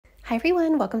Hi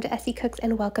everyone, welcome to ESSY Cooks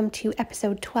and welcome to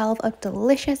episode 12 of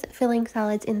delicious filling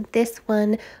salads. In this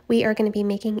one, we are going to be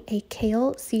making a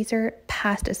Kale Caesar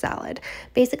pasta salad.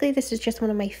 Basically, this is just one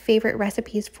of my favorite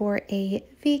recipes for a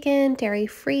vegan,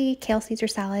 dairy-free Kale Caesar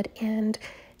salad, and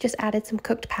just added some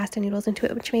cooked pasta noodles into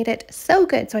it, which made it so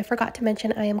good. So I forgot to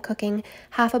mention I am cooking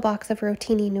half a box of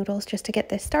rotini noodles just to get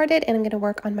this started, and I'm going to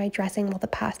work on my dressing while the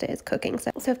pasta is cooking. So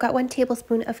I've got 1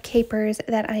 tablespoon of capers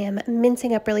that I am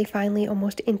mincing up really finely,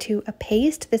 almost into a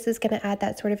paste. This is going to add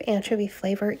that sort of anchovy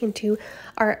flavor into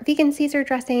our vegan Caesar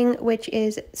dressing, which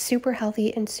is super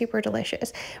healthy and super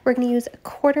delicious. We're going to use a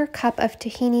 1/4 cup of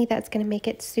tahini. That's going to make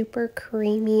it super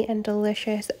creamy and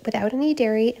delicious without any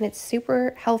dairy, and it's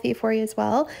super healthy for you as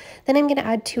well. Then I'm going to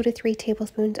add 2 to 3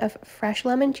 tablespoons of fresh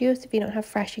lemon juice. If you don't have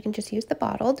fresh, you can just use the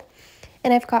bottled.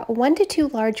 And I've got 1 to 2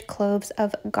 large cloves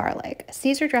of garlic.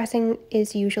 Caesar dressing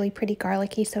is usually pretty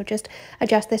garlicky, so just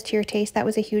adjust this to your taste. That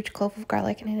was a huge clove of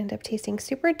garlic and it ended up tasting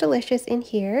super delicious in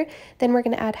here. Then we're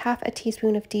going to add half a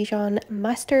teaspoon of Dijon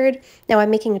mustard. Now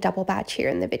I'm making a double batch here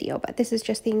in the video, but this is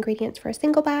just the ingredients for a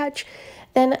single batch.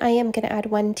 Then I am going to add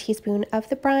 1 teaspoon of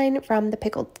the brine from the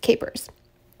pickled capers.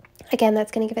 Again,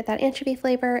 that's going to give it that anchovy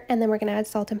flavor, and then we're going to add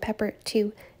salt and pepper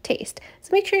to taste. So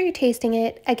make sure you're tasting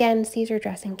it. Again, Caesar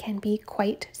dressing can be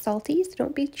quite salty, so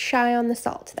don't be shy on the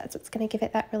salt. That's what's going to give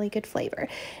it that really good flavor.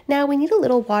 Now, we need a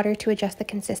little water to adjust the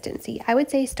consistency. I would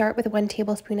say start with 1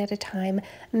 tablespoon at a time,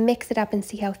 mix it up and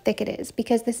see how thick it is,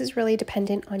 because this is really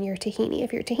dependent on your tahini.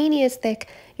 If your tahini is thick,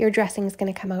 your dressing is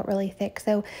going to come out really thick.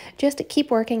 So just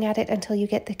keep working at it until you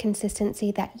get the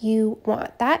consistency that you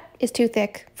want. That is too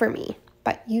thick for me,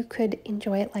 but you could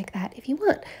enjoy it like that if you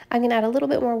want. I'm going to add a little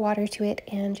bit more water to it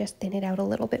and just thin it out a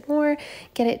little bit more,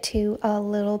 get it to a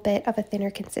little bit of a thinner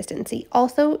consistency.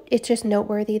 Also, it's just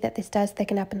noteworthy that this does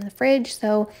thicken up in the fridge,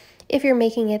 so if you're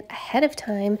making it ahead of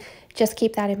time, just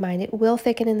keep that in mind. It will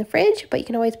thicken in the fridge, but you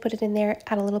can always put it in there,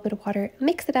 add a little bit of water,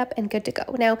 mix it up, and good to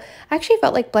go. Now, I actually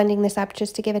felt like blending this up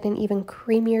just to give it an even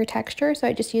creamier texture, so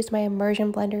I just used my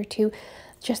immersion blender to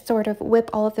just sort of whip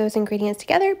all of those ingredients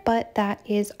together, but that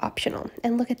is optional.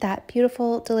 And look at that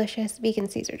beautiful, delicious vegan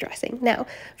Caesar dressing. Now,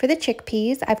 for the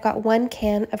chickpeas, I've got 1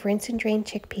 can of rinse and drain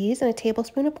chickpeas and a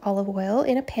tablespoon of olive oil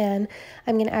in a pan.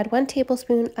 I'm going to add 1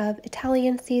 tablespoon of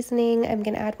Italian seasoning. I'm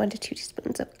going to add 1 to 2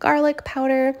 teaspoons of garlic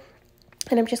powder.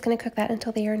 And I'm just going to cook that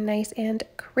until they are nice and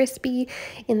crispy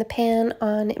in the pan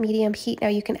on medium heat. Now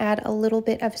you can add a little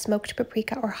bit of smoked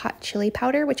paprika or hot chili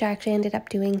powder, which I actually ended up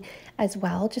doing as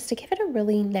well, just to give it a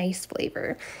really nice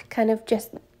flavor. Kind of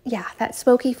just, yeah, that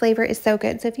smoky flavor is so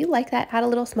good. So if you like that, add a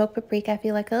little smoked paprika. If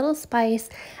you like a little spice,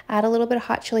 add a little bit of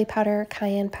hot chili powder,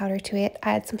 cayenne powder to it.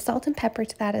 Add some salt and pepper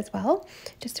to that as well,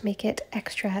 just to make it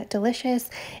extra delicious.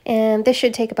 And this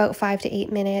should take about 5 to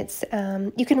 8 minutes.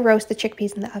 You can roast the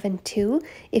chickpeas in the oven too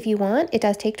if you want. It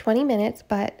does take 20 minutes,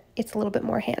 but it's a little bit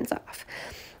more hands-off.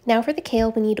 Now for the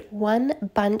kale, we need 1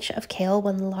 bunch of kale,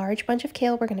 1 large bunch of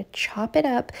kale. We're going to chop it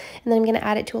up, and then I'm going to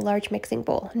add it to a large mixing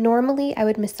bowl. Normally, I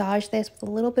would massage this with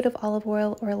a little bit of olive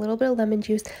oil or a little bit of lemon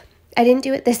juice. I didn't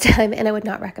do it this time, and I would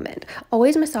not recommend.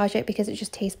 Always massage it because it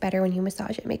just tastes better when you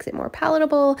massage it. It makes it more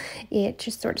palatable. It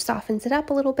just sort of softens it up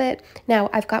a little bit. Now,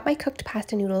 I've got my cooked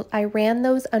pasta noodles. I ran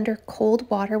those under cold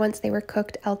water once they were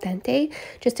cooked al dente,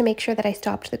 just to make sure that I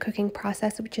stopped the cooking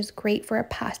process, which is great for a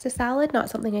pasta salad. Not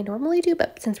something I normally do,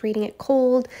 but since we're eating it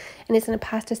cold and it's in a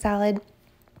pasta salad,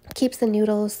 keeps the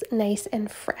noodles nice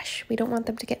and fresh. We don't want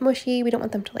them to get mushy. We don't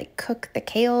want them to like cook the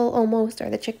kale almost or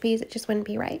the chickpeas. It just wouldn't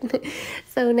be right.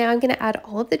 So now I'm going to add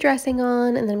all of the dressing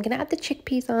on, and then I'm going to add the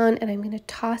chickpeas on, and I'm going to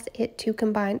toss it to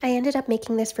combine. I ended up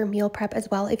making this for meal prep as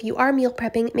well. If you are meal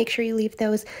prepping, make sure you leave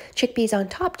those chickpeas on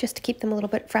top just to keep them a little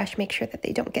bit fresh. Make sure that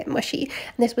they don't get mushy.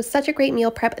 And this was such a great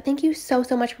meal prep. Thank you so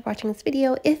much for watching this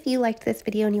video. If you liked this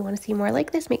video and you want to see more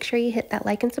like this, make sure you hit that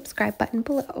like and subscribe button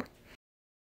below.